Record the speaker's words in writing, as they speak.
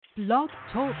Blog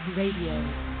Talk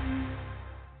Radio.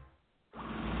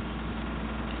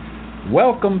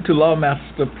 Welcome to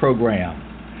Lawmaster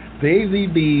Program. The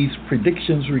AVB's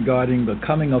predictions regarding the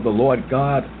coming of the Lord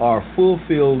God are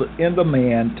fulfilled in the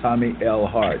man Tommy L.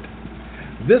 Hart.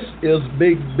 This is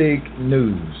big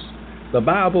news. The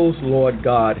Bible's Lord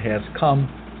God has come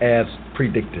as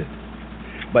predicted.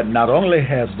 But not only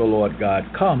has the Lord God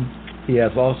come, he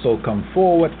has also come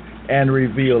forward and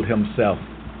revealed himself.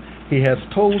 He has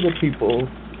told the people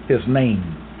his name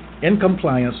in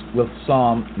compliance with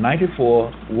Psalm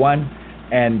 94:1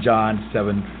 and John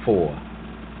 7:4.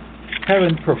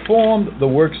 Having performed the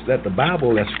works that the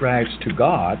Bible ascribes to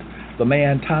God, the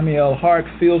man Tommy L. Hart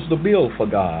fills the bill for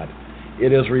God.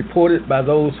 It is reported by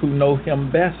those who know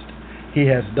him best, he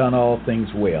has done all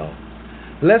things well.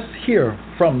 Let's hear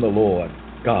from the Lord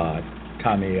God,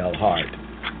 Tommy L. Hart.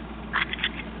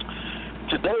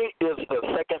 Today is the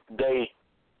second day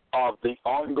of the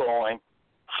ongoing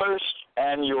first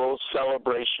annual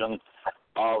celebration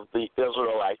of the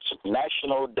Israelites'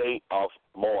 National Day of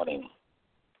Mourning.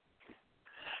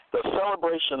 The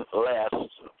celebration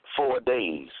lasts 4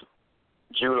 days,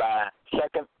 July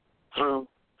 2nd through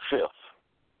 5th.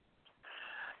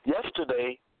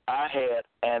 Yesterday, I had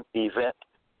an event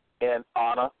in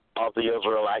honor of the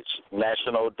Israelites'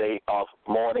 National Day of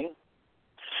Mourning.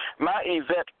 My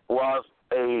event was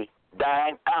a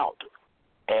dine out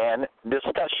and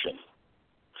discussion.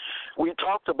 We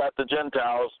talked about the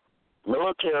Gentiles'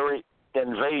 military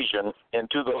invasion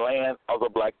into the land of the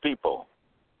black people,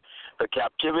 the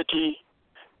captivity,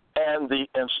 and the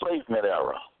enslavement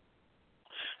era.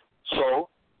 So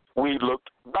we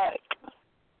looked back.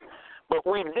 But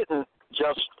we didn't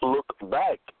just look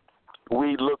back.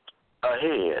 We looked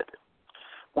ahead.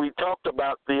 We talked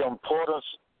about the importance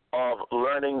of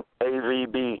learning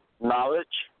AVB knowledge,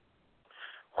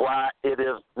 why it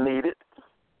is needed,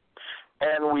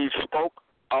 and we spoke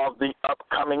of the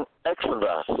upcoming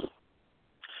Exodus.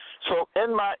 So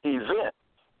in my event,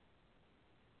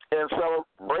 in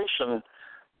celebration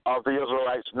of the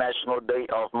Israelites' National Day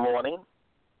of Mourning,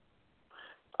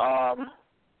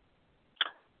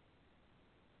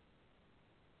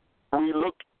 we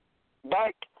looked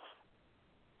back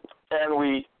and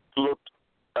we looked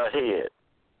ahead.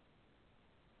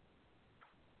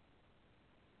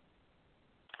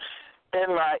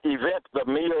 In my event, the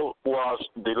meal was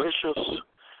delicious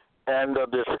and the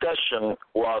discussion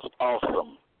was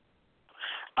awesome.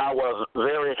 I was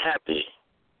very happy.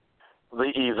 The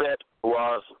event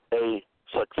was a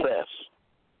success.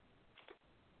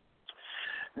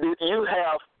 Did you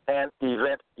have an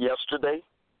event yesterday,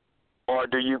 or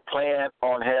do you plan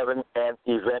on having an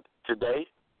event today,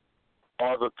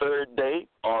 or the third day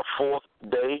or fourth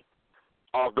day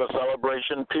of the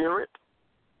celebration period?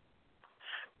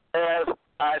 As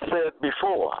I said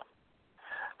before,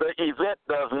 the event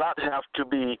does not have to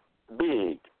be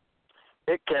big.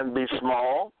 It can be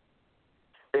small,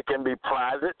 it can be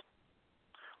private,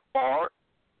 or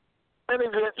an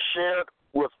event shared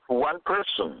with one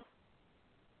person.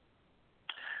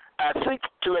 I seek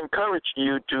to encourage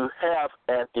you to have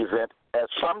an event at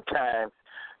some time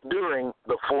during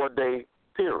the 4-day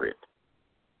period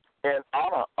in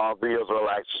honor of the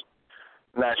Israelites'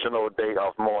 National Day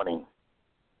of Mourning.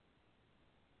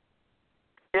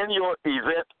 In your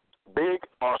event, big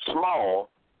or small,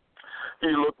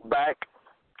 you look back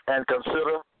and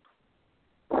consider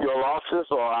your losses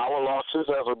or our losses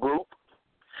as a group,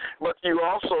 but you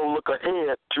also look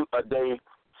ahead to a day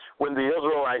when the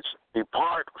Israelites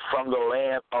depart from the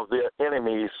land of their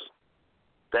enemies.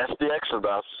 That's the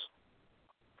Exodus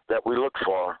that we look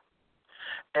for,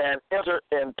 and enter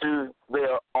into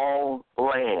their own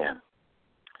land.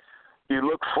 You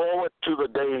look forward to the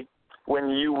day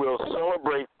when you will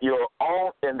celebrate your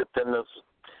own independence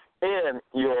in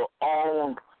your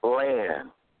own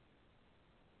land.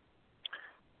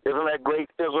 Isn't that great,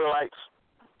 Israelites?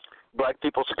 Black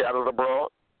people scattered abroad.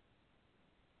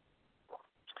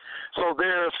 So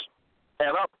there's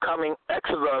an upcoming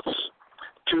Exodus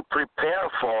to prepare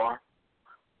for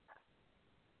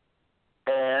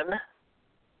and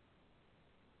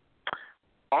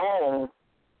own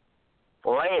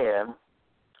land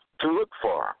to look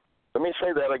for. Let me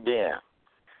say that again.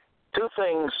 Two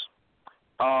things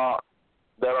that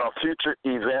are future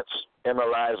events in the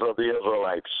lives of the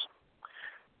Israelites.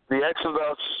 The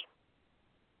Exodus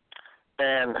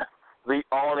and the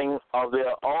owning of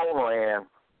their own land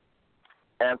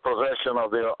and possession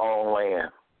of their own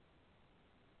land.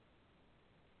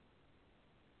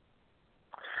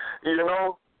 You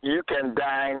know, you can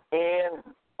dine in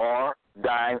or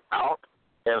dine out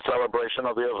in celebration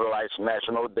of the Israelites'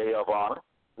 National Day of Honor,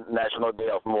 National Day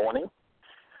of Mourning.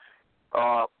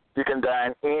 You can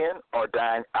dine in or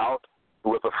dine out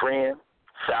with a friend,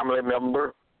 family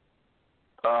member,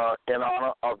 in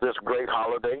honor of this great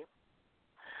holiday.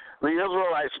 The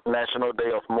Israelites' National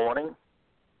Day of Mourning.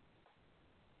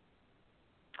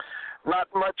 Not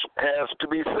much has to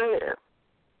be said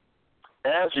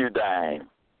as you dine,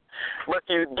 but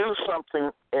you do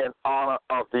something in honor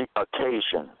of the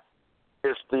occasion.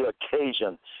 It's the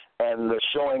occasion and the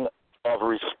showing of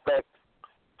respect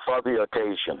for the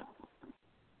occasion.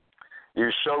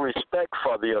 You show respect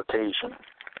for the occasion.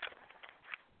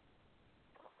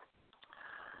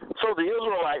 So the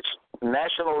Israelites'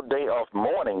 National Day of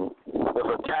Mourning is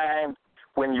a time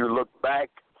when you look back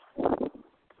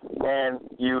and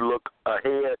you look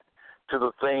ahead to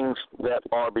the things that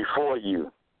are before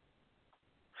you.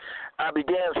 I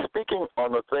began speaking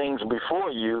on the things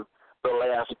before you the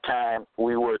last time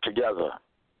we were together.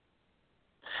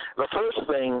 The first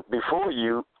thing before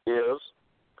you is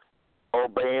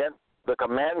obeying the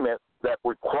commandment that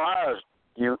requires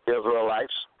you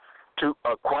Israelites to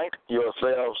acquaint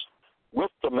yourselves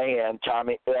with the man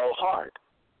Tommy L. Hart.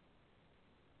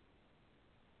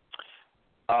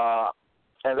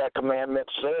 And that commandment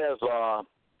says,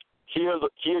 hear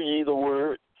ye the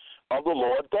word of the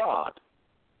Lord God.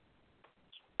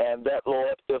 And that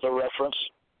Lord is a reference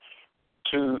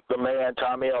to the man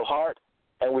Tommy L. Hart,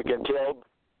 and we can tell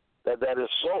that that is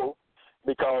so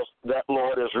because that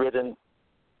Lord is written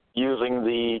using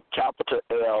the capital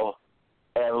L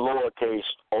and lowercase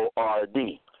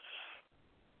O-R-D.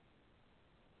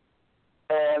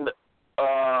 And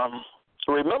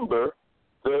remember,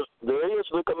 there is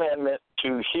the commandment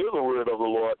to hear the word of the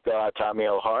Lord God, Tommy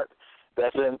L. Hart.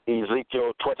 That's in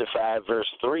Ezekiel 25, verse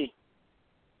 3.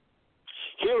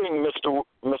 Hearing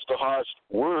Mr. Hart's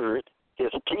word,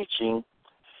 his teaching,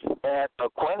 and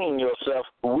acquainting yourself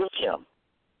with him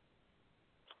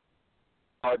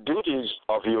are duties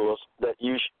of yours that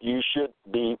you should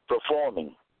be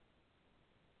performing.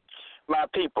 My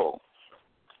people,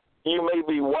 you may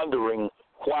be wondering,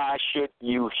 why should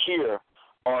you hear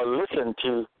or listen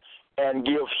to and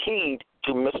give heed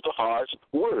to Mr. Hart's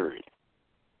word?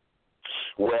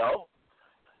 Well,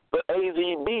 the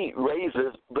AVB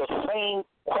raises the same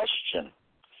question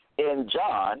in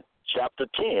John chapter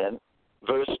 10,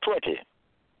 verse 20.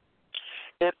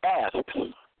 It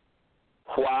asks,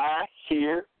 why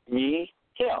hear ye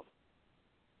him?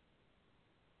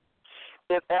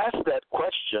 It asks that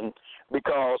question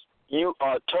because you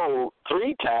are told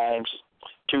 3 times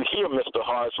to hear Mr.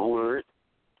 Hart's word.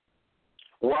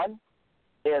 One,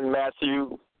 in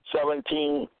Matthew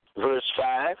 17, verse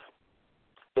 5,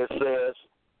 it says,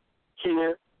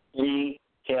 hear ye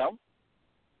him.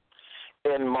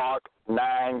 In Mark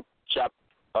 9,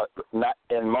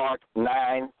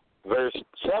 verse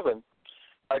 7,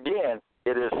 again,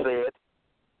 it is said,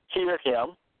 hear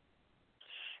him.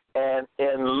 And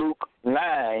in Luke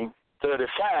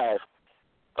 9:35,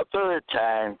 a third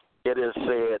time, it is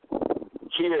said,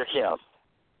 hear him.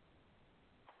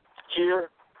 Hear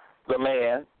the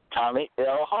man, Tommy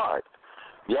L. Hart.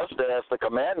 Just as the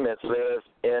commandment says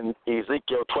in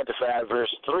Ezekiel 25,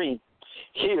 verse 3,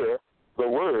 hear the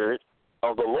word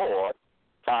of the Lord,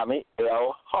 Tommy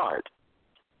L. Hart.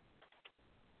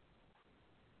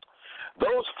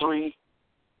 Those 3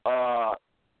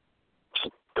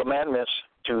 commandments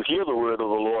to hear the word of the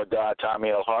Lord God, Tommy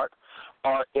L. Hart,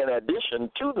 are in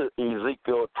addition to the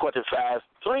Ezekiel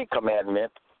 25:3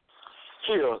 commandment,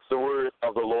 hear the word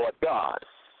of the Lord God.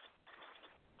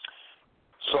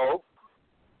 So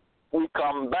we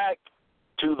come back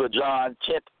to the John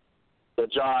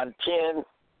 10,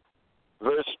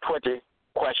 verse 20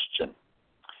 question.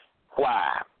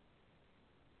 Why?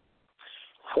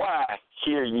 Why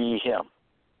hear ye him?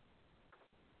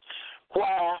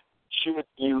 Why should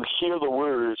you hear the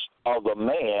words of the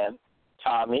man,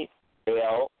 Tommy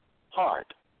L.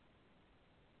 Hart?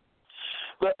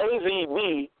 The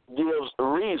AVB gives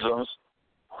reasons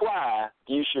why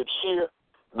you should hear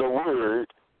the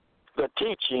word, the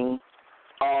teaching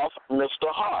of Mr.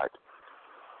 Hart.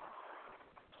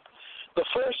 The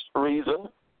first reason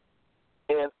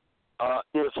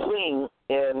is seen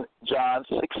in John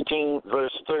 16,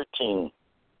 verse 13.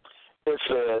 It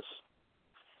says,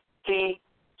 he,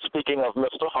 speaking of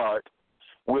Mr. Hart,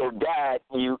 will guide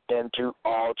you into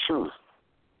all truth.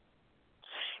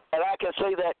 And I can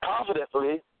say that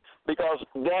confidently because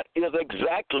that is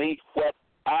exactly what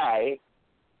I,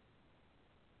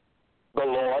 the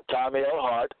Lord Tommy L.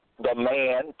 Hart, the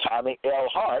man Tommy L.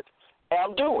 Hart,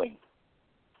 am doing.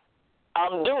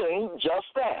 I'm doing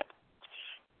just that.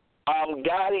 I'm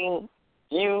guiding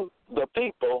you, the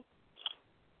people,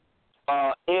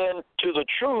 into the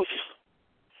truth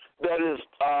that is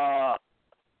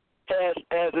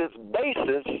as its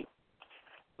basis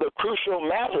the crucial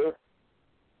matter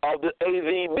of the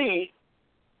AVB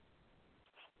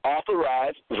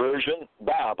Authorized Version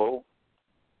Bible,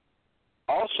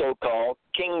 also called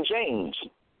King James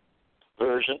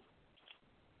Version,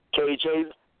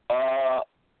 KJV.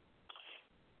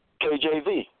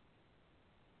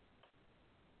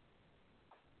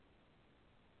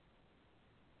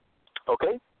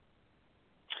 Okay?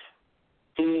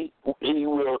 He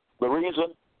will, the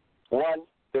reason, one,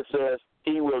 it says,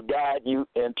 he will guide you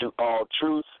into all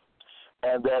truth,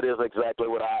 and that is exactly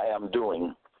what I am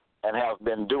doing and have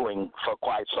been doing for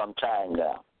quite some time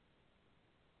now.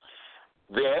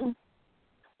 Then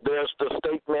there's the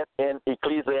statement in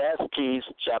Ecclesiastes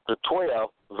chapter 12,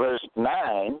 verse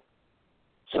 9,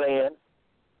 saying,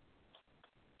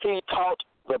 he taught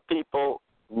the people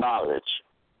knowledge.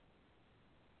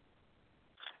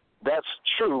 That's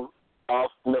true of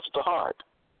Mr. Hart.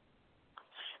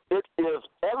 It is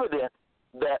evident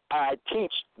that I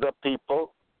teach the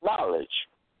people knowledge.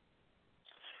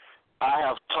 I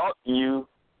have taught you,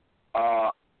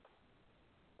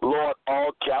 Lord,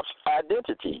 all caps,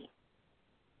 identity.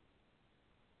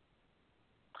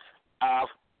 I've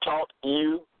taught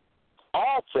you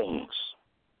all things.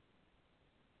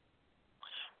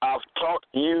 I've taught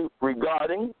you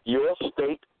regarding your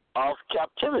state of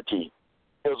captivity,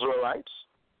 Israelites.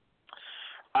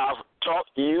 I've taught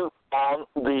you on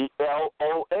the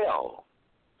LOL,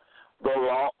 the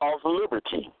law of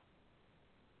liberty.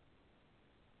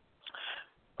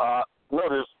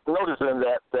 Notice in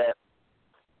that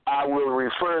I will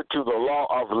refer to the law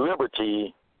of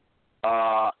liberty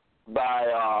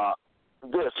by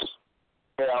this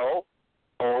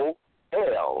LOL,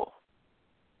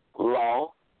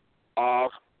 law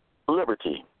of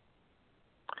liberty.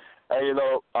 And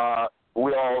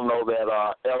we all know that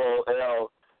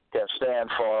LOL can stand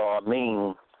for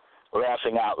mean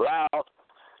laughing out loud,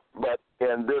 but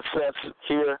in this sense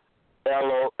here,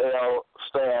 LOL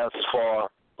stands for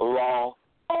law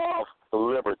of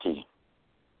liberty.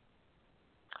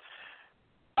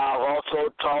 I've also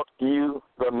taught you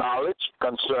the knowledge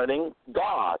concerning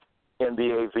God in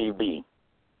the AVB.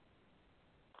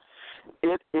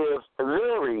 It is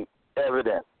very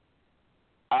evident.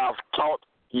 I've taught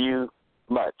you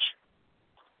much.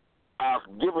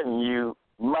 I've given you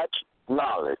much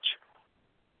knowledge.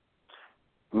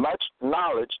 Much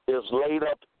knowledge is laid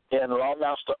up in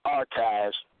Lawmaster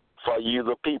Archives for you,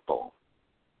 the people.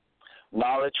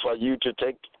 Knowledge for you to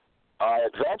take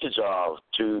advantage of,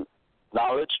 to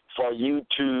knowledge for you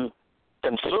to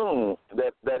consume,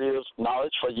 that is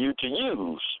knowledge for you to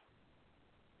use.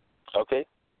 Okay?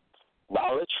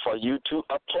 Knowledge for you to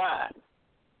apply.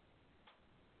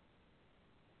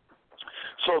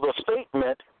 So the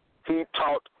statement, he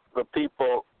taught the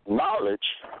people knowledge,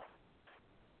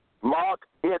 mark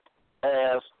it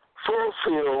as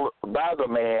fulfilled by the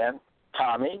man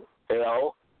Tommy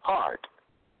L. Hart.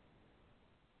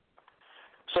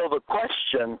 So the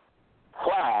question,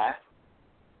 why,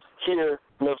 here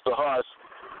Mr. Hart's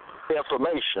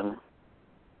information,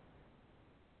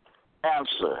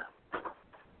 answer.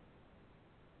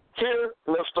 Here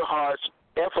Mr. Hart's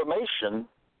information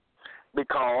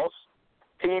because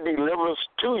he delivers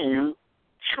to you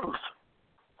truth.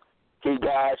 He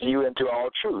guides you into all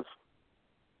truth.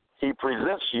 He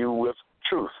presents you with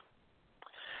truth.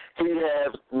 He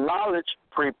has knowledge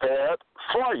prepared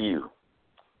for you.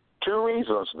 Two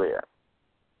reasons there.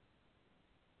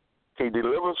 He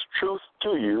delivers truth to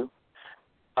you,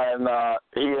 and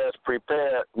he has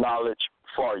prepared knowledge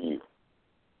for you.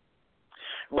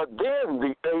 But then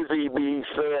the AVB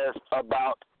says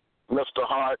about Mr.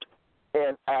 Hart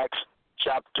in Acts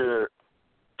chapter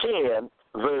 10,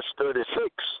 verse 36,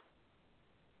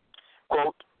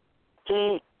 quote,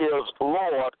 he is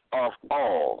Lord of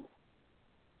all,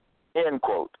 end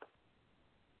quote.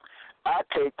 I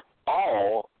take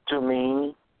all to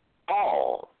mean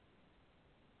all.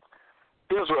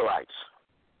 Israelites.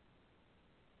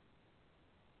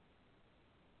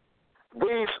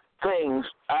 These things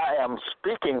I am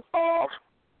speaking of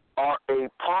are a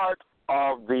part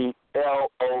of the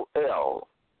LOL,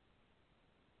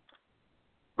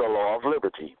 the law of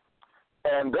liberty,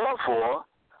 and therefore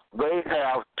they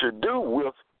have to do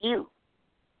with you.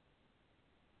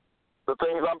 The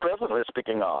things I'm presently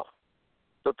speaking of,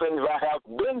 the things I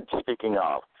have been speaking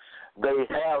of, they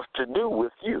have to do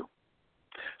with you.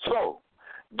 So,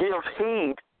 give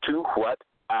heed to what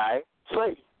I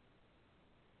say.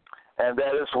 And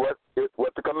that is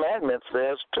what the commandment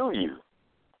says to you.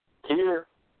 Hear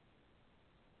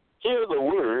the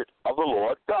word of the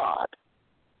Lord God.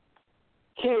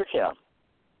 Hear him.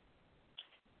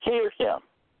 Hear him.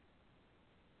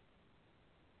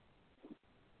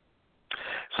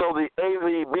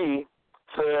 NIV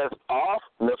says of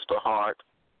Mr. Hart,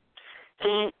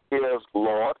 he is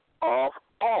Lord of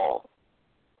all.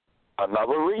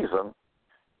 Another reason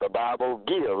the Bible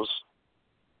gives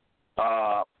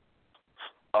for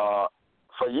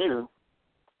you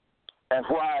and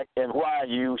why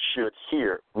you should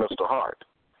hear Mr. Hart.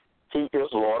 He is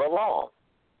Lord of all.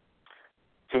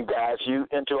 He guides you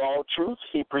into all truth.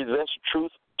 He presents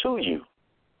truth to you.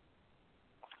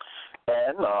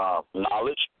 And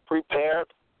knowledge prepared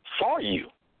for you.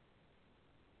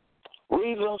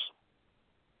 Reasons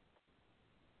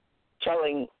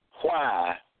telling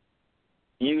why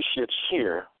you should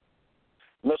hear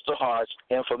Mr. Hart's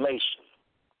information.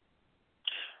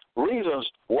 Reasons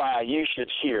why you should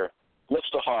hear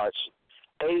Mr. Hart's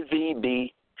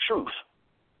AVB truth.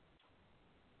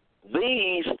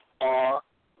 These are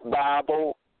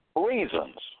Bible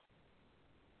reasons.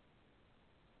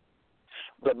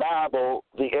 The Bible,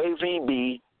 the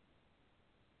AVB,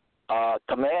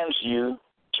 commands you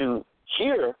to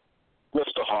hear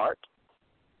Mr. Hart,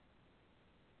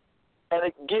 and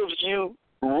it gives you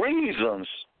reasons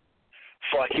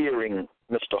for hearing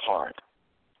Mr. Hart.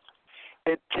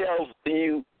 It tells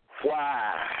you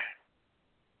why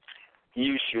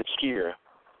you should hear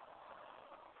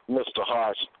Mr.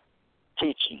 Hart's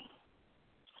teaching,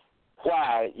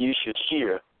 why you should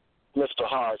hear Mr.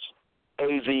 Hart's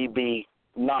AVB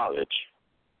knowledge,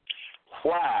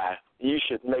 why you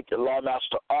should make the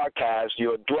Lawmaster Archives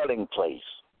your dwelling place.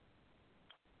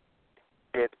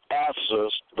 It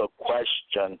answers the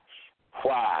question,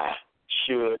 why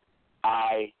should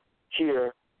I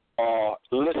hear or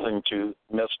listen to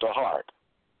Mr. Hart?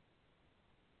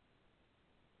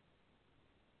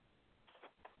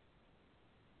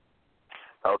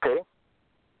 Okay?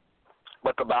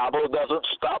 But the Bible doesn't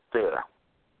stop there.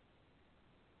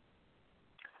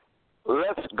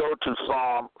 Let's go to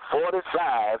Psalm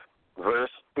 45, verse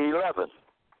 11.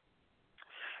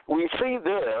 We see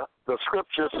there, the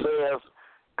scripture says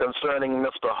concerning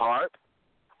Mr. Hart,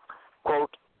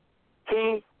 quote,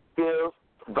 he is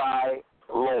thy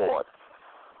Lord,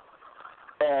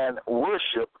 and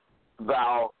worship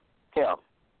thou him.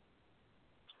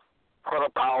 What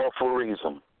a powerful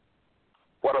reason.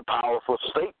 What a powerful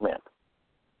statement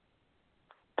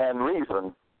and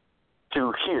reason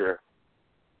to hear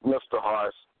Mr.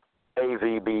 Hart's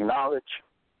AVB knowledge.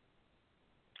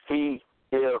 He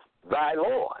is thy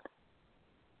Lord.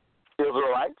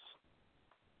 Israelites,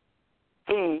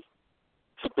 he,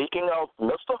 speaking of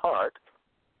Mr. Hart,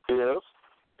 is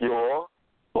your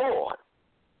Lord.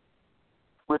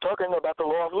 We're talking about the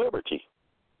law of liberty.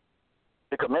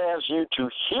 It commands you to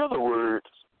hear the words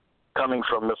coming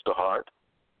from Mr. Hart.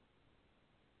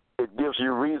 It gives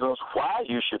you reasons why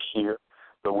you should hear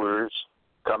the words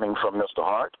coming from Mr.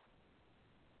 Hart,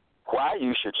 why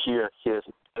you should hear his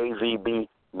AVB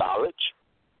knowledge,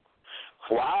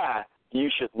 why you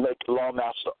should make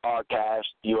Lawmaster Archives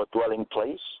your dwelling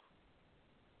place,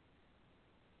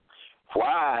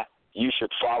 why you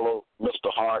should follow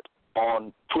Mr. Hart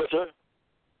on Twitter.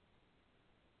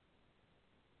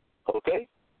 Okay?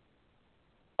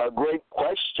 A great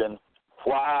question,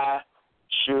 why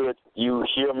should you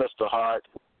hear Mr. Hart,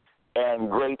 and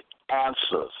great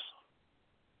answers,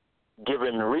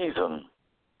 given reason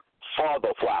for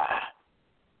the why.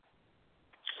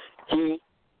 He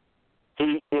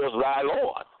is thy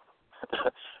Lord.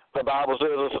 The Bible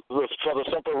says for the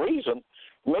simple reason,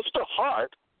 Mr.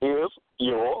 Hart is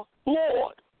your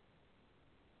Lord.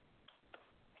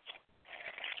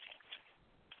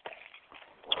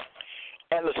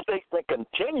 And the statement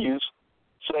continues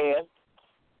saying,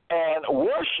 and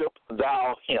worship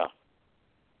thou him.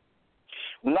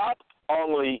 Not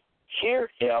only hear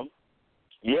him,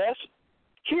 yes,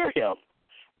 hear him,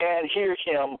 and hear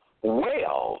him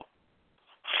well.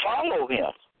 Follow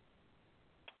him.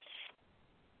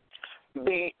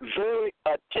 Be very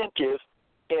attentive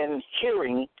in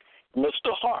hearing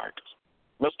Mr.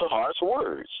 Hart's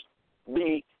words.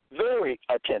 Be very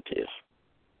attentive.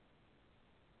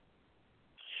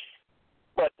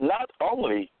 But not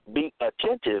only be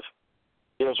attentive,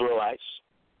 Israelites,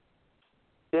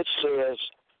 it says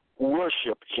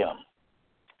worship him.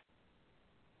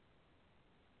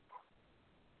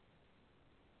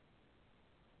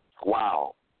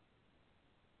 Wow.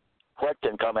 What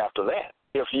can come after that?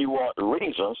 If you want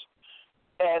reasons,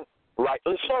 and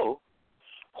rightly so,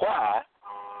 why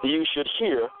you should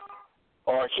hear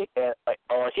or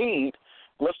heed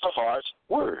Mr. Hart's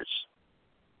words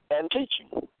and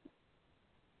teaching.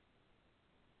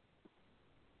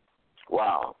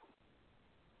 Wow.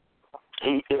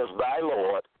 He is thy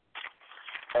Lord,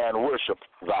 and worship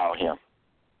thou him.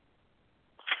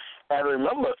 And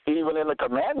remember, even in the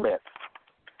commandment,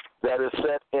 that is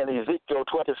set in Ezekiel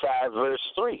 25,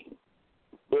 verse 3.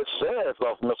 It says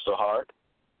of Mr. Hart,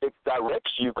 it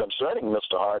directs you concerning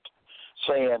Mr. Hart,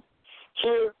 saying,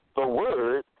 hear the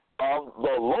word of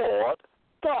the Lord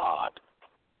God.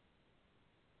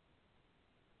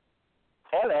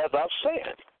 And as I've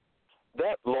said,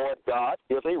 that Lord God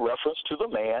is a reference to the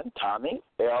man, Tommy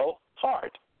L.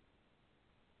 Hart.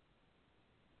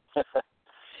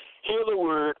 Hear the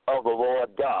word of the Lord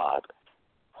God.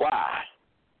 Why?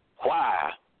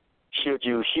 Why should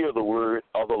you hear the word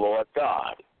of the Lord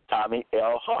God, Tommy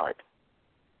L. Hart?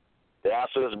 The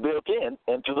answer is built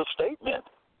into the statement.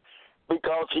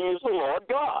 Because he is the Lord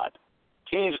God.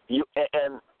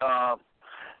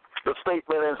 The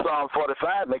statement in Psalm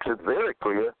 45 makes it very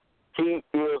clear. He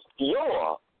is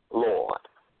your Lord.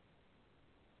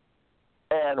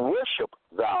 And worship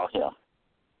thou him.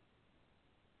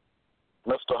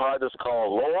 Mr. Hart is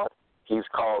called Lord. He's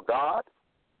called God.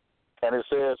 And it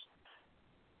says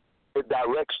it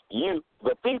directs you,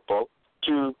 the people,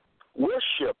 to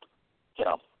worship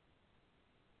him.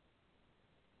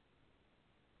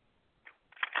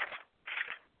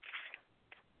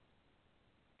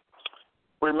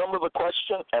 Remember the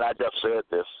question, and I just said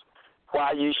this,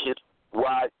 why you should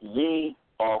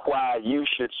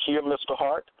hear Mr.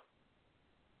 Hart?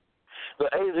 The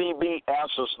AVB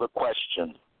answers the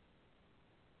question.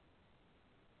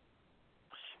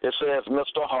 It says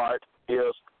Mr. Hart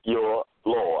is your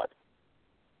Lord.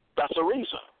 That's the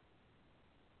reason.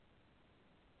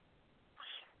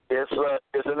 It's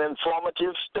an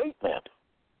informative statement.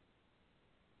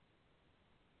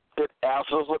 It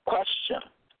answers the question.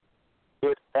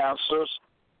 It answers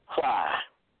why.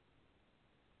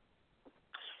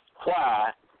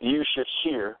 Why you should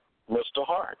hear Mr.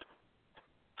 Hart.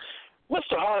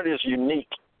 Mr. Hart is unique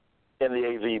in the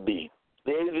AVB.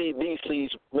 The AVB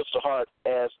sees Mr. Hart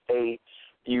as a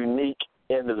unique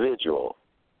individual.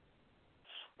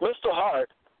 Mr.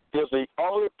 Hart is the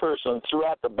only person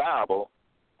throughout the Bible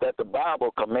that the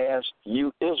Bible commands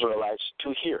you Israelites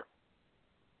to hear.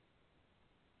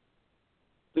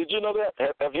 Did you know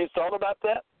that? Have you thought about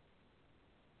that?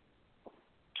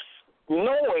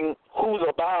 Knowing who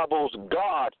the Bible's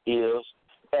God is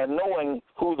and knowing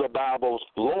who the Bible's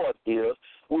Lord is,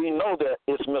 we know that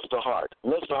it's Mr. Hart.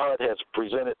 Mr. Hart has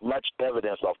presented much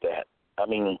evidence of that. I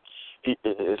mean, we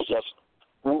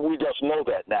just know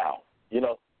that now. You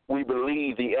know, we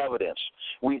believe the evidence.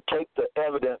 We take the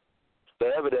evidence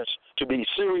to be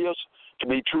serious, to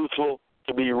be truthful,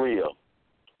 to be real.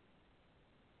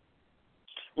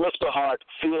 Mr. Hart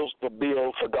fills the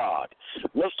bill for God.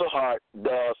 Mr. Hart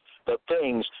does the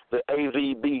things the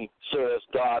AVB says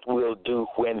God will do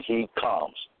when he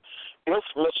comes. If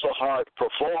Mr. Hart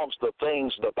performs the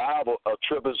things the Bible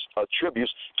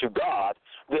attributes to God,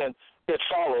 then it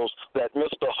follows that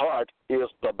Mr. Hart is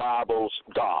the Bible's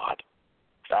God.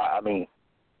 I mean,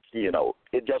 you know,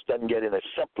 it just doesn't get any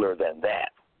simpler than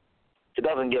that. It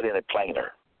doesn't get any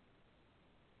plainer.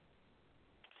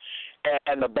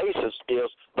 And the basis is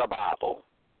the Bible.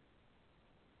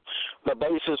 The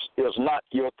basis is not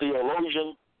your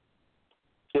theologian.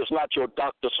 It's not your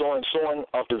Dr. So-and-so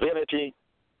of divinity.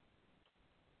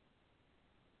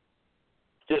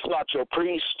 It's not your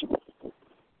priest.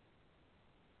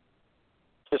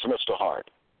 It's Mr.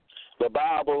 Hart. The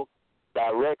Bible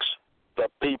directs the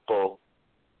people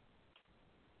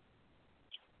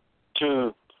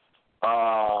to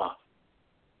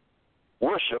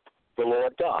worship the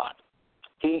Lord God.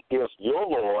 He is your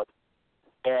Lord,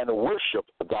 and worship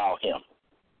thou him.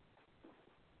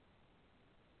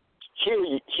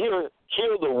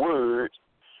 Hear the words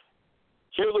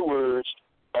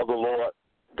of the Lord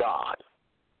God,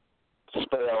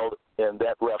 spelled in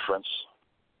that reference,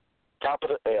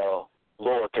 capital L,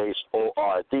 lowercase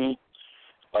O-R-D,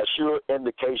 a sure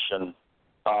indication,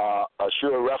 a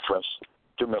sure reference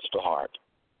to Mr. Hart.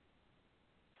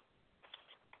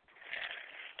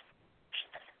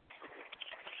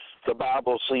 The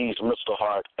Bible sees Mr.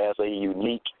 Hart as a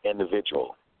unique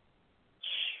individual.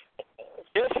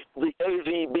 If the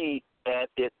AVB, and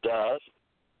it does,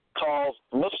 calls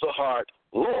Mr. Hart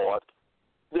Lord,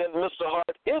 then Mr.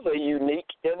 Hart is a unique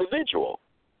individual.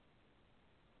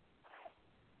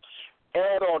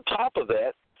 And on top of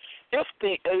that, if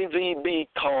the AVB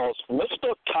calls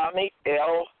Mr. Tommy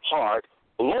L. Hart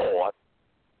Lord,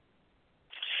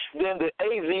 then the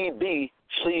AVB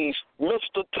sees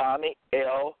Mr. Tommy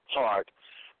L. Hart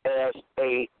as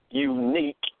a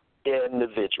unique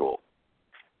individual.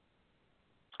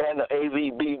 And the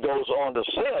AVB goes on to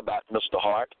say about Mr.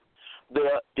 Hart,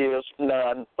 there is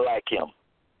none like him.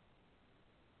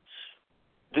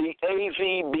 The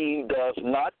AVB does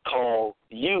not call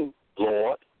you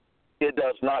Lord. It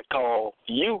does not call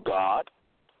you God.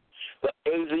 The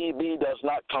AVB does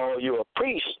not call you a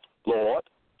priest, Lord.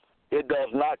 It does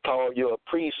not call you a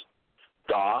priest,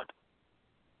 God.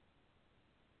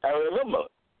 And remember,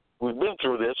 we've been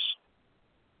through this.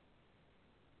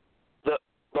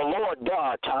 The Lord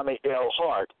God, Tommy L.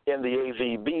 Hart, in the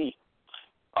AVB,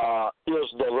 is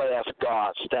the last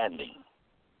God standing.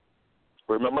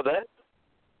 Remember that?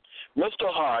 Mr.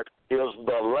 Hart is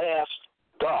the last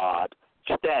God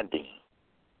standing.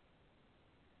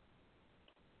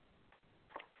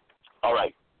 All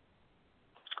right.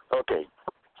 Okay.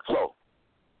 So,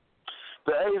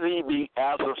 the AVB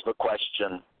answers the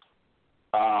question,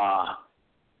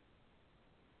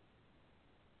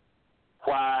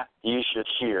 why you should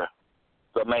hear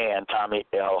the man, Tommy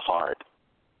L. Hart.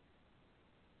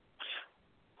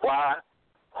 Why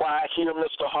hear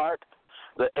Mr. Hart?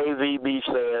 The AVB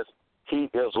says he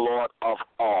is Lord of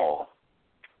all.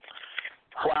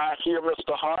 Why hear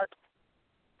Mr. Hart?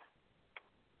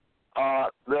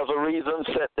 There's a reason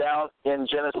set down in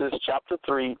Genesis chapter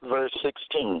 3, verse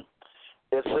 16.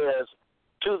 It says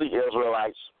to the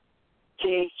Israelites,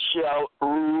 he shall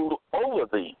rule over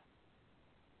thee.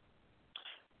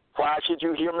 Why should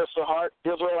you hear Mr. Hart,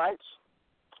 Israelites?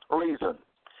 Reason.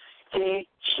 He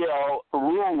shall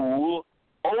rule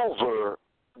over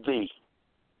thee.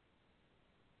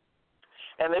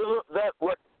 And isn't that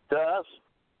what does?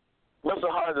 Mr.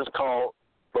 Hart is called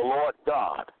the Lord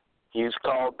God. He's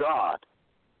called God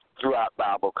throughout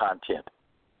Bible content.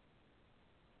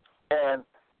 And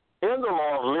in the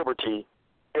law of liberty,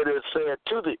 it is said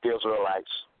to the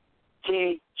Israelites,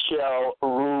 he shall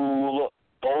rule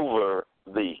over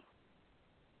thee.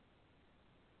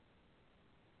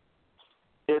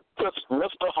 It puts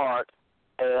Mr. Hart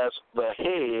as the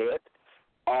head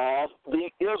of the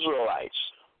Israelites.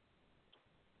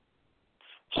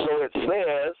 So it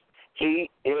says, he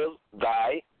is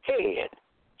thy head.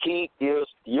 He is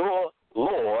your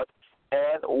Lord,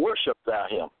 and worship thou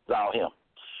him.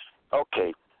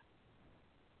 Okay.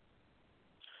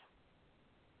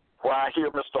 Why here,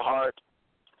 Mr. Hart?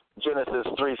 Genesis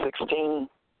 3:16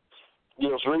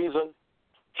 gives reason.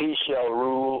 He shall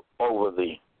rule over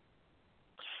thee.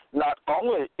 Not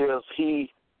only is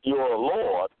he your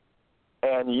Lord,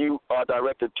 and you are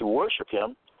directed to worship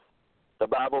him, the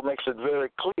Bible makes it very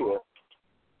clear.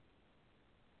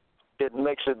 It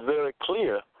makes it very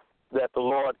clear that the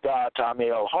Lord God, Tommy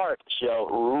L. Hart, shall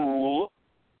rule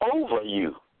over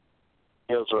you,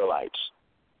 Israelites.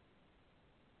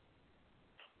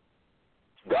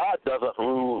 God doesn't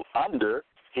rule under,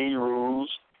 he rules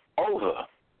over.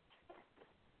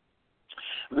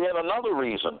 Then another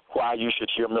reason why you should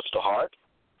hear Mr. Hart,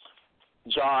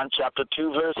 John chapter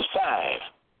 2, verse 5.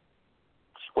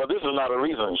 Well, this is not a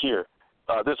reason here.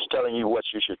 This is telling you what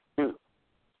you should do.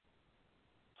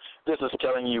 This is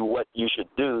telling you what you should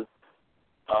do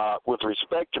with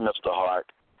respect to Mr.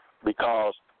 Hart,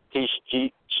 because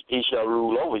he shall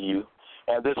rule over you,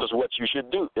 and this is what you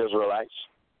should do, Israelites.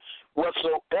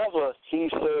 Whatsoever he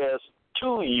says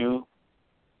to you,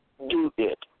 do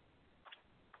it.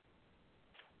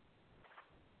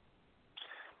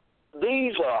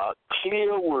 These are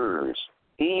clear words,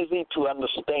 easy to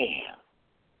understand.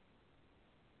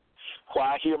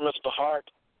 Why hear Mr.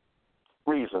 Hart?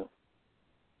 Reason.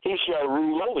 He shall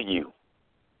rule over you.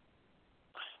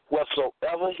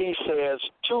 Whatsoever he says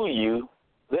to you,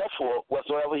 therefore,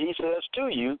 whatsoever he says to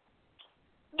you,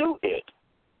 do it.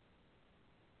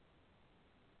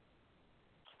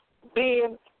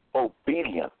 Being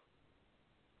obedient,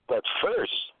 but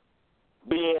first,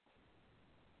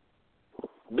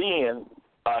 being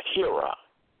a hearer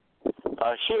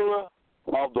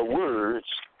of the words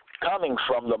coming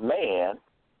from the man,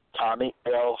 Tommy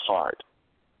L. Hart.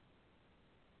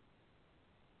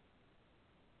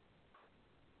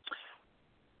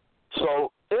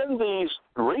 So in these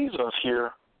reasons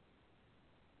here,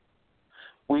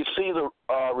 we see the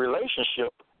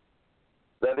relationship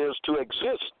that is to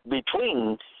exist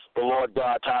between the Lord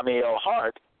God, Tommy L.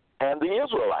 Hart, and the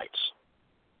Israelites.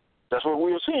 That's what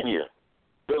we are seeing here.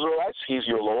 Israelites, he's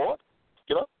your Lord,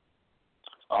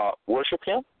 worship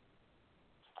him.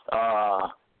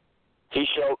 He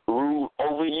shall rule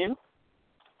over you.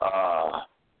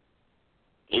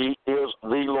 He is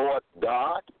the Lord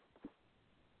God.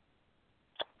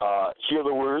 Hear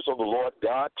the words of the Lord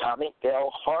God, Tommy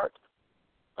L. Hart.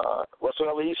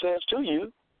 Whatsoever he says to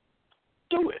you,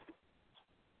 do it.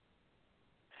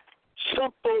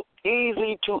 Simple,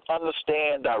 easy to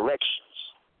understand directions.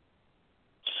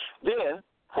 Then,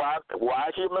 why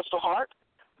hear Mr. Hart?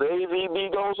 The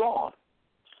AVB goes on.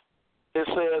 It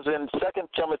says in 2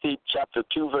 Timothy chapter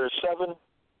 2, verse 7,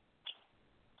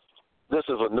 this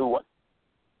is a new one.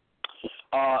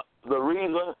 The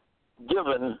reason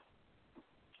given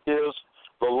is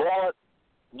the Lord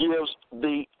gives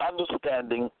the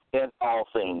understanding in all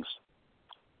things.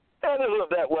 And isn't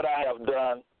that what I have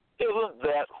done? Isn't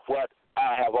that what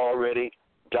I have already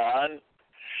done?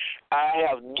 I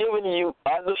have given you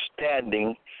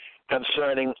understanding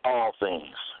concerning all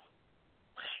things.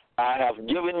 I have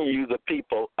given you, the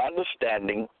people,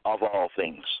 understanding of all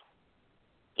things.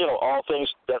 You know, all things,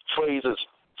 that phrase is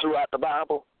throughout the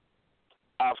Bible.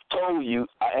 I've told you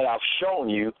and I've shown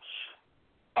you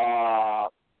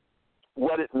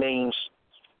what it means,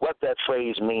 what that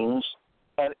phrase means,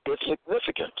 and its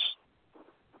significance.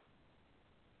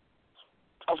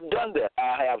 I've done that.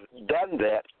 I have done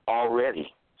that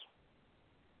already.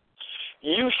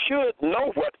 You should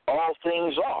know what all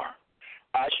things are.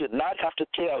 I should not have to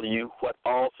tell you what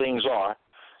all things are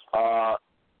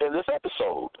in this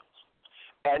episode.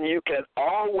 And you can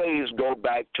always go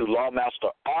back to Lawmaster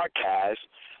Archives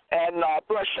and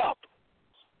brush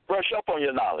up on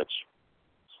your knowledge.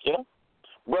 You know,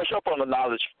 brush up on the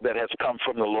knowledge that has come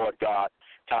from the Lord God,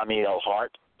 Tommy L.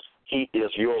 Hart. He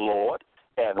is your Lord,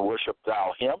 and worship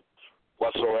thou him.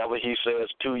 Whatsoever he says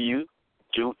to you,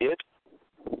 do it.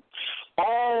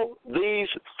 All these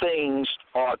things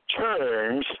are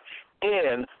terms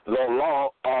in the law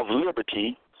of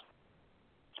liberty.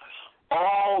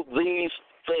 All these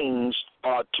things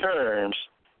are terms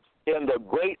in the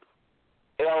great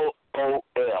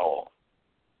LOL.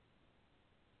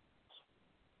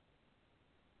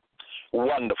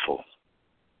 Wonderful.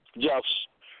 Just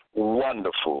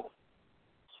wonderful.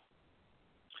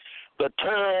 The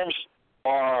terms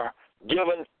are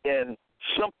given in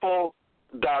simple,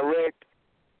 direct,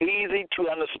 easy to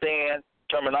understand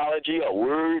terminology or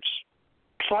words,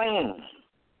 plain,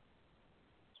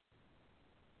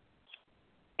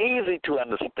 easy to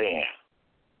understand.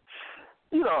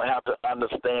 You don't have to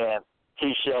understand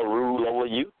he shall rule over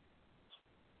you.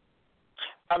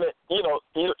 I mean, you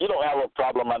don't have a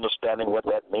problem understanding what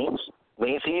that means. It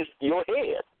means he's your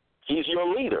head. He's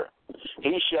your leader.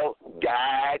 He shall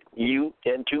guide you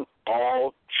into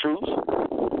all truth.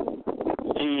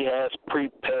 He has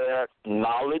prepared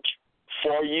knowledge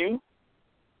for you.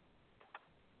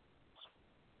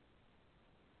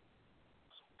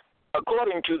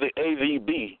 According to the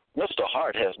AVB, Mr.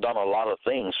 Hart has done a lot of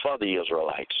things for the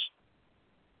Israelites.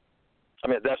 I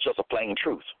mean, that's just a plain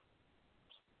truth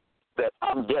that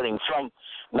I'm getting from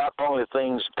not only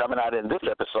things coming out in this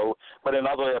episode, but in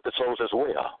other episodes as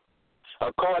well.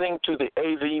 According to the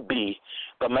AVB,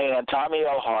 the man Tommy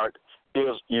L. Hart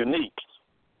is unique.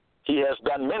 He has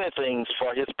done many things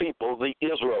for his people, the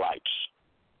Israelites.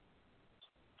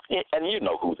 And you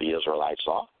know who the Israelites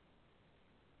are.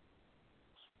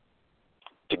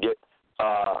 To get,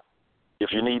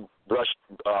 if you need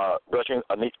brushing,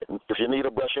 if you need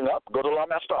a brushing up, go to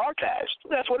Lawmaster Archives.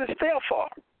 That's what it's there for.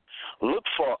 Look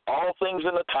for all things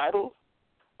in the title.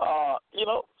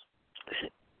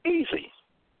 Easy.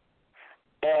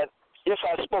 And if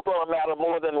I spoke on a matter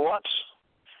more than once,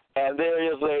 and there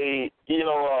is a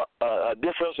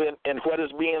difference in what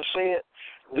is being said,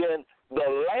 then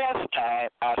the last time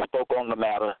I spoke on the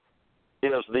matter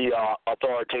is the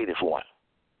authoritative one.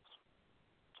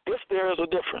 If there is a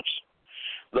difference,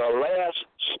 the last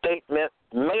statement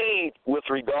made with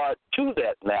regard to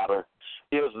that matter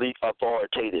is the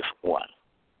authoritative one.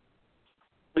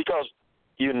 Because,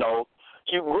 you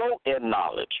grow in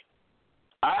knowledge.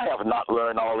 I have not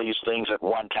learned all these things at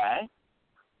one time.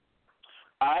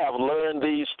 I have learned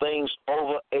these things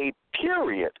over a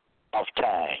period of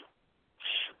time.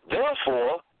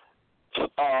 Therefore,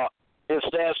 it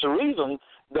stands to reason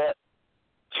that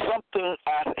something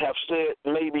I have said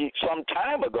maybe some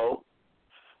time ago,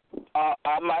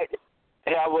 I might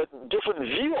have a different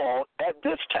view on at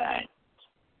this time.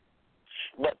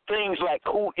 But things like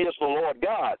who is the Lord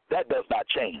God, that does not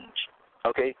change.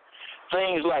 Okay?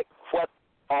 Things like what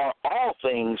are all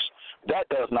things, that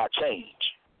does not change.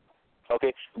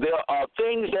 Okay? There are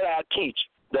things that I teach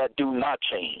that do not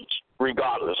change,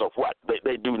 regardless of what.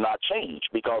 They do not change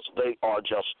because they are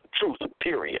just truth,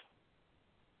 period.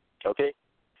 Okay?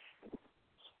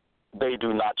 They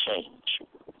do not change.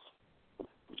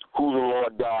 Who the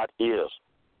Lord God is,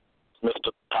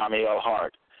 Mr. Tommy L.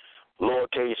 Hart,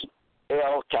 lowercase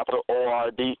L, capital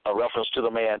O-R-D, a reference to the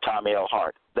man Tommy L.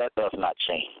 Hart. That does not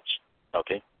change.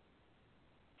 Okay?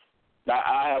 Now,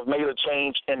 I have made a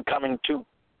change in coming to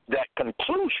that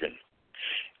conclusion.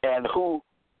 And who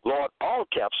Lord All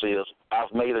Caps is,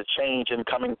 I've made a change in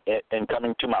coming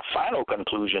to my final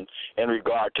conclusion in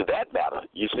regard to that matter.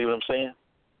 You see what I'm saying?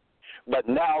 But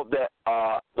now that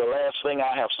the last thing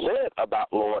I have said about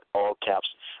Lord All Caps,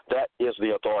 that is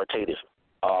the authoritative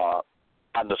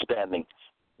understanding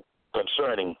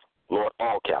concerning Lord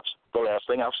all caps. The last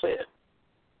thing I've said.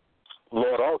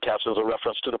 Lord all caps is a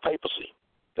reference to the papacy.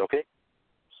 Okay?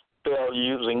 Spell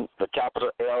using the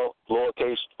capital L,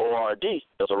 lowercase O-R-D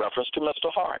is a reference to Mr.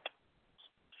 Hart.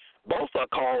 Both are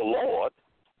called Lord,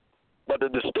 but the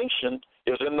distinction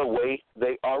is in the way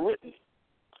they are written.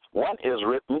 One is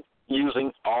written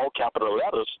using all capital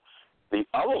letters. The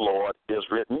other Lord is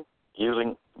written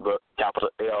using the capital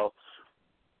L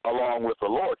along with the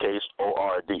lowercase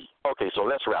O-R-D. Okay, so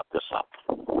let's wrap this up.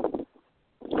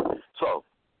 So,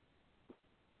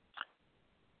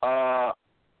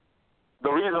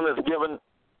 the reason is given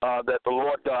that the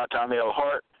Lord God, Tommy L.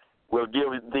 Hart, will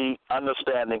give thee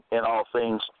understanding in all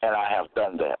things, and I have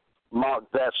done that.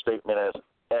 Mark that statement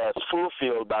as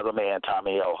fulfilled by the man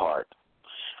Tommy L. Hart.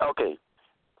 Okay,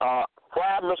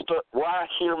 why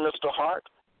hear Mr. Hart?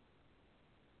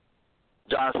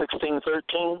 John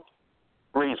 16:13.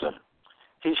 Reason: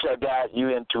 He shall guide you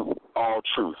into all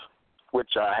truth,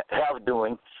 which I have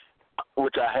done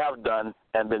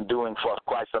and been doing for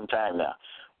quite some time now.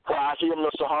 Why hear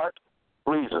Mr. Hart?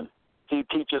 Reason: He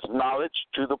teaches knowledge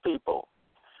to the people.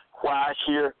 Why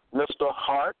hear Mr.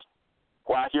 Hart?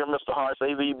 Why hear Mr. Hart's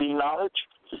AVB knowledge?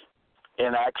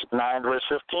 In Acts 9, verse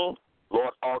 15,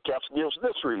 Lord all caps gives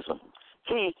this reason.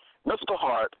 He, Mr.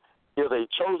 Hart, is a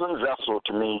chosen vessel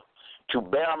to me to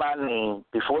bear my name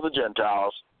before the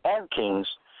Gentiles and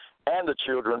kings and the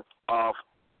children of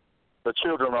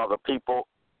the people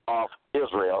of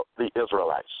Israel, the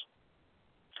Israelites.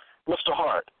 Mr.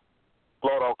 Hart,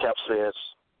 Lord all caps says,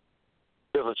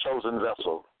 is a chosen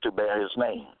vessel to bear his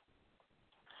name.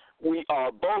 We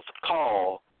are both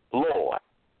called Lord,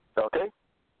 okay?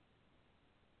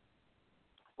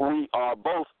 We are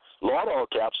both, Lord all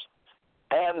caps,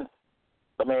 and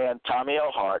the man Tommy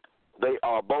L. Hart, they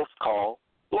are both called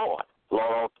Lord.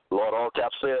 Lord all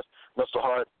caps says, Mr.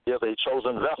 Hart is a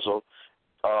chosen vessel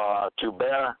to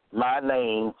bear my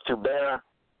name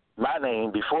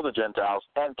before the Gentiles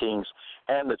and kings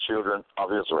and the children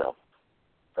of Israel.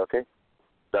 Okay?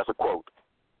 That's a quote.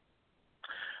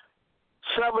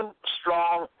 7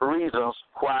 strong reasons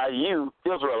why you,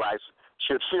 Israelites,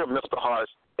 should fear Mr.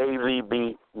 Hart's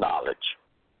AVB knowledge.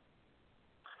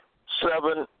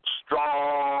 7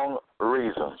 strong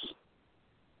reasons.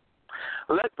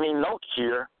 Let me note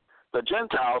here, the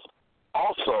Gentiles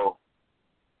also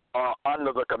are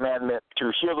under the commandment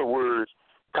to hear the words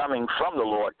coming from the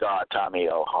Lord God, Tommy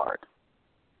L. Hart.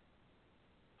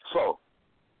 So,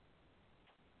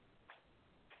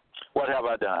 what have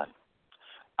I done?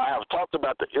 I have talked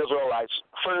about the Israelites'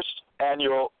 first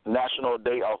annual National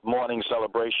Day of Mourning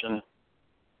celebration,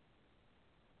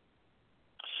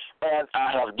 and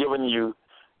I have given you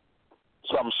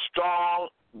some strong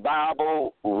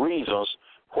Bible reasons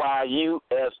why you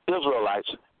as Israelites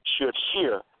should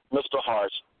hear Mr.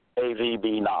 Hart's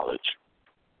AVB knowledge.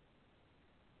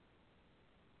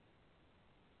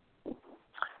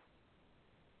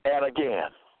 And again,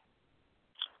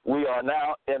 we are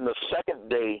now in the second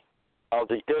day of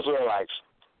the Israelites'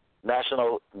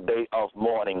 National Day of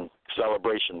Mourning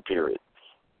celebration period,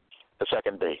 the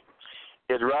second day.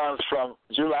 It runs from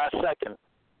July 2nd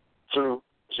through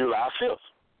July 5th,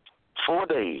 4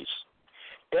 days.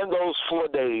 In those 4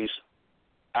 days,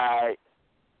 I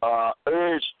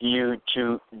urge you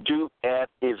to do an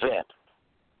event.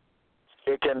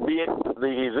 The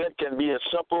event can be as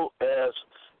simple as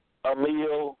a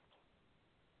meal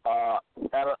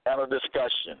and a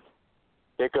discussion.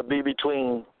 It could be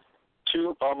between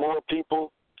 2 or more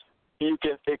people.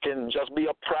 It can just be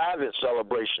a private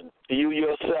celebration, you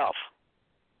yourself.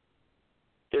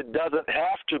 It doesn't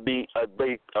have to be a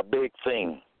big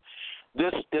thing.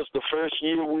 This is the first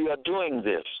year we are doing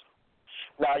this.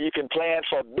 Now, you can plan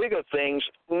for bigger things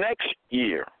next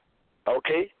year,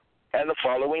 okay, and the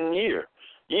following years.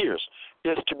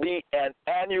 It's to be an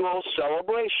annual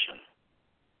celebration.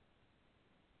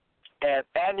 An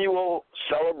annual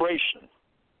celebration.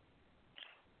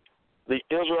 The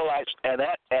Israelites,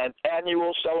 an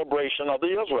annual celebration of the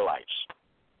Israelites.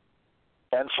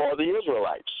 And for the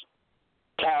Israelites,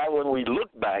 time when we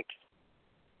look back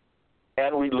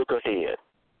and we look ahead.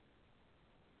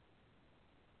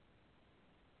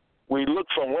 We look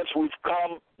from whence we've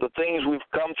come, the things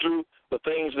we've come through, the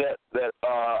things that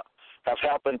have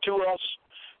happened to us,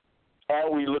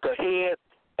 and we look ahead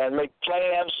and make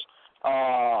plans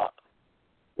for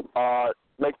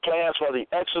the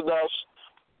Exodus.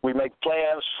 We make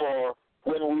plans for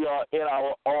when we are in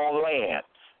our own land.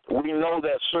 We know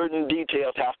that certain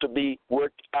details have to be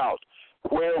worked out.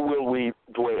 Where will we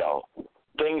dwell?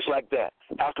 Things like that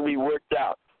have to be worked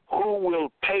out. Who will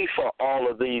pay for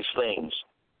all of these things?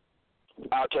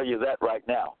 I'll tell you that right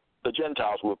now. The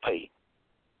Gentiles will pay.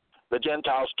 The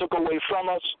Gentiles took away from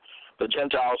us. The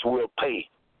Gentiles will pay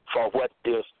for what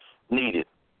is needed,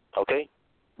 okay?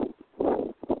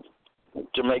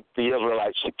 To make the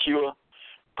Israelites secure,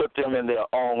 put them in their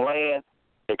own land,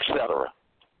 etc.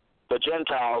 The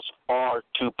Gentiles are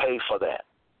to pay for that,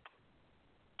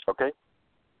 okay?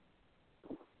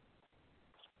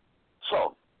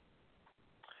 So,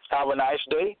 have a nice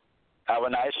day. Have a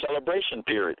nice celebration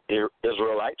period,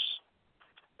 Israelites.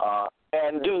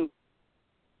 And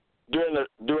during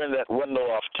that window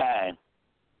of time,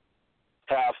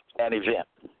 have an event,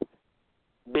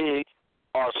 big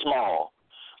or small,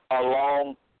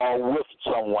 along or with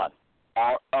someone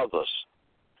or others.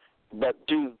 But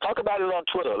do talk about it on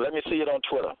Twitter. Let me see it on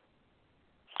Twitter.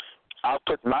 I'll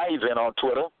put my event on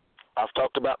Twitter. I've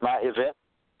talked about my event,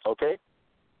 okay,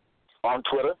 on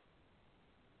Twitter.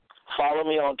 Follow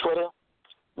me on Twitter.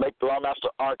 Make the Lawmaster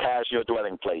Archives your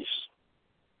dwelling place.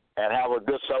 And have a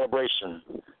good celebration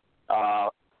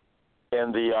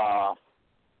in the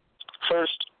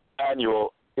first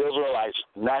annual Israelites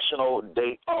National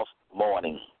Day of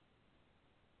Mourning.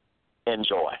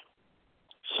 Enjoy.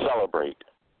 Celebrate.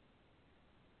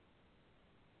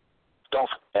 Don't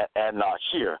and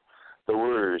hear the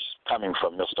words coming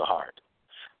from Mr. Hart.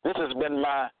 This has been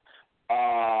my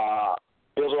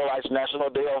Israelites National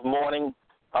Day of Mourning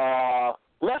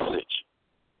message.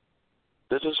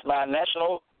 This is my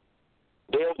National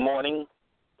Day of Mourning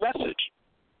message,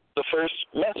 the first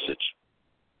message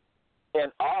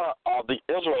in honor of the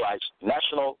Israelites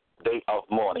National Day of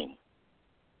Mourning.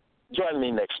 Join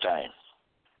me next time.